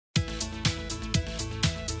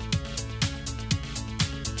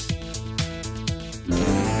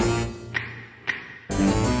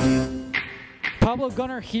Pablo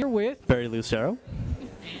Gunner here with Barry Lucero.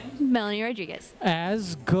 Melanie Rodriguez.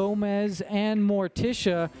 as Gomez and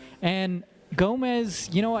Morticia. And Gomez,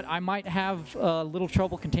 you know what? I might have a little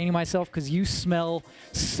trouble containing myself because you smell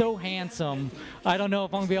so handsome. I don't know if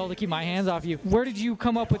I'm going to be able to keep my hands off you. Where did you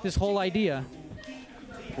come up with this whole idea?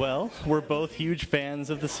 Well, we're both huge fans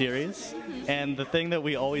of the series, and the thing that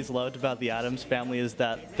we always loved about the Addams family is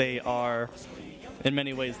that they are, in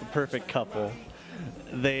many ways, the perfect couple.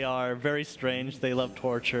 They are very strange, they love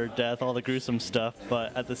torture, death, all the gruesome stuff,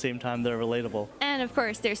 but at the same time they're relatable. And of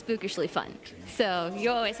course, they're spookishly fun. So you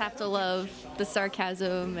always have to love the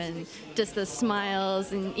sarcasm and just the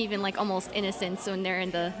smiles and even like almost innocence when they're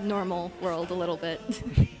in the normal world a little bit.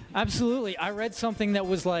 Absolutely. I read something that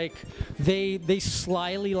was like they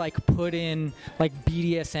slyly like put in like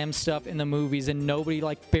BDSM stuff in the movies and nobody,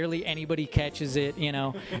 like barely anybody catches it, you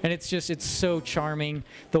know. And it's so charming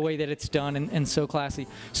the way that it's done and so classy.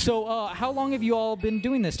 So how long have you all been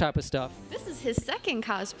doing this type of stuff? This is his second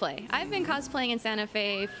cosplay. I've been cosplaying in Santa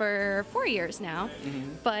Fe for 4 years now,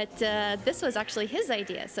 but this was actually his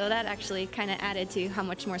idea. So that actually kind of added to how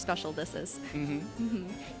much more special this is.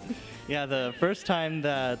 Yeah, the first time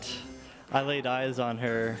that I laid eyes on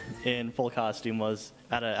her in full costume was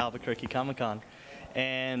at an Albuquerque Comic-Con,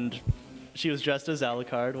 and she was dressed as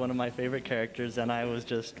Alucard, one of my favorite characters, and I was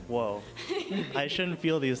just, whoa. I shouldn't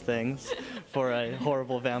feel these things for a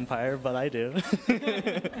horrible vampire, but I do.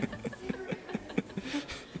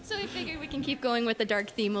 So we figured we can keep going with the dark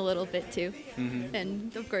theme a little bit too.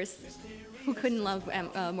 And of course, who couldn't love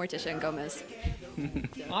Morticia and Gomez?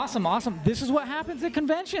 Awesome, awesome. This is what happens at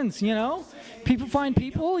conventions, you know? People find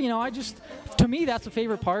people, you know, to me, that's the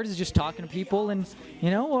favorite part, is just talking to people and,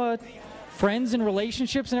 you know, friends and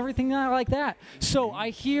relationships and everything like that. So I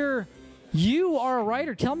hear you are a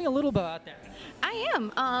writer. Tell me a little bit about that. I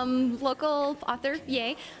am. Local author,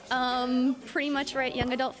 yay. Pretty much write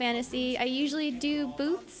young adult fantasy. I usually do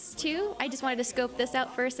booths too. I just wanted to scope this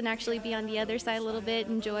out first and actually be on the other side a little bit,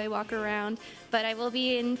 enjoy, walk around. But I will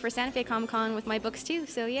be in for Santa Fe Comic Con with my books too,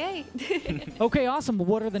 so yay. Okay, awesome.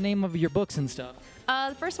 What are the name of your books and stuff?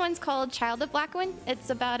 The first one's called Child of Blackwind. It's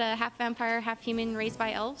about a half vampire, half human raised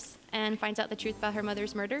by elves and finds out the truth about her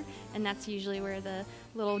mother's murder. And that's usually where the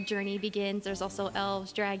little journey begins. There's also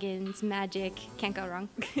elves, dragons, magic. Can't go wrong.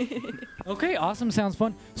 Okay, awesome. Sounds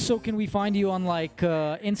fun. So can we find you on like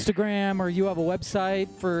Instagram, or you have a website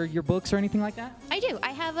for your books or anything like that? I do.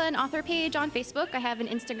 I have an author page on Facebook. I have an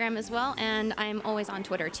Instagram as well. And I'm always on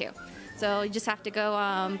Twitter too. So you just have to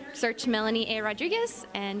go search Melanie A. Rodriguez,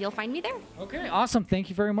 and you'll find me there. Okay, awesome. Thank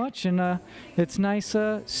you very much. And it's nice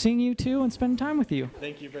seeing you too and spending time with you.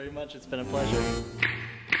 Thank you very much. It's been a pleasure.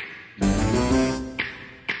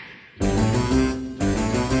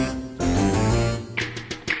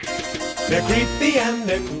 They're creepy and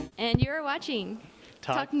they're cool. And you're watching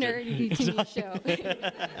Talk Nerd TV Show.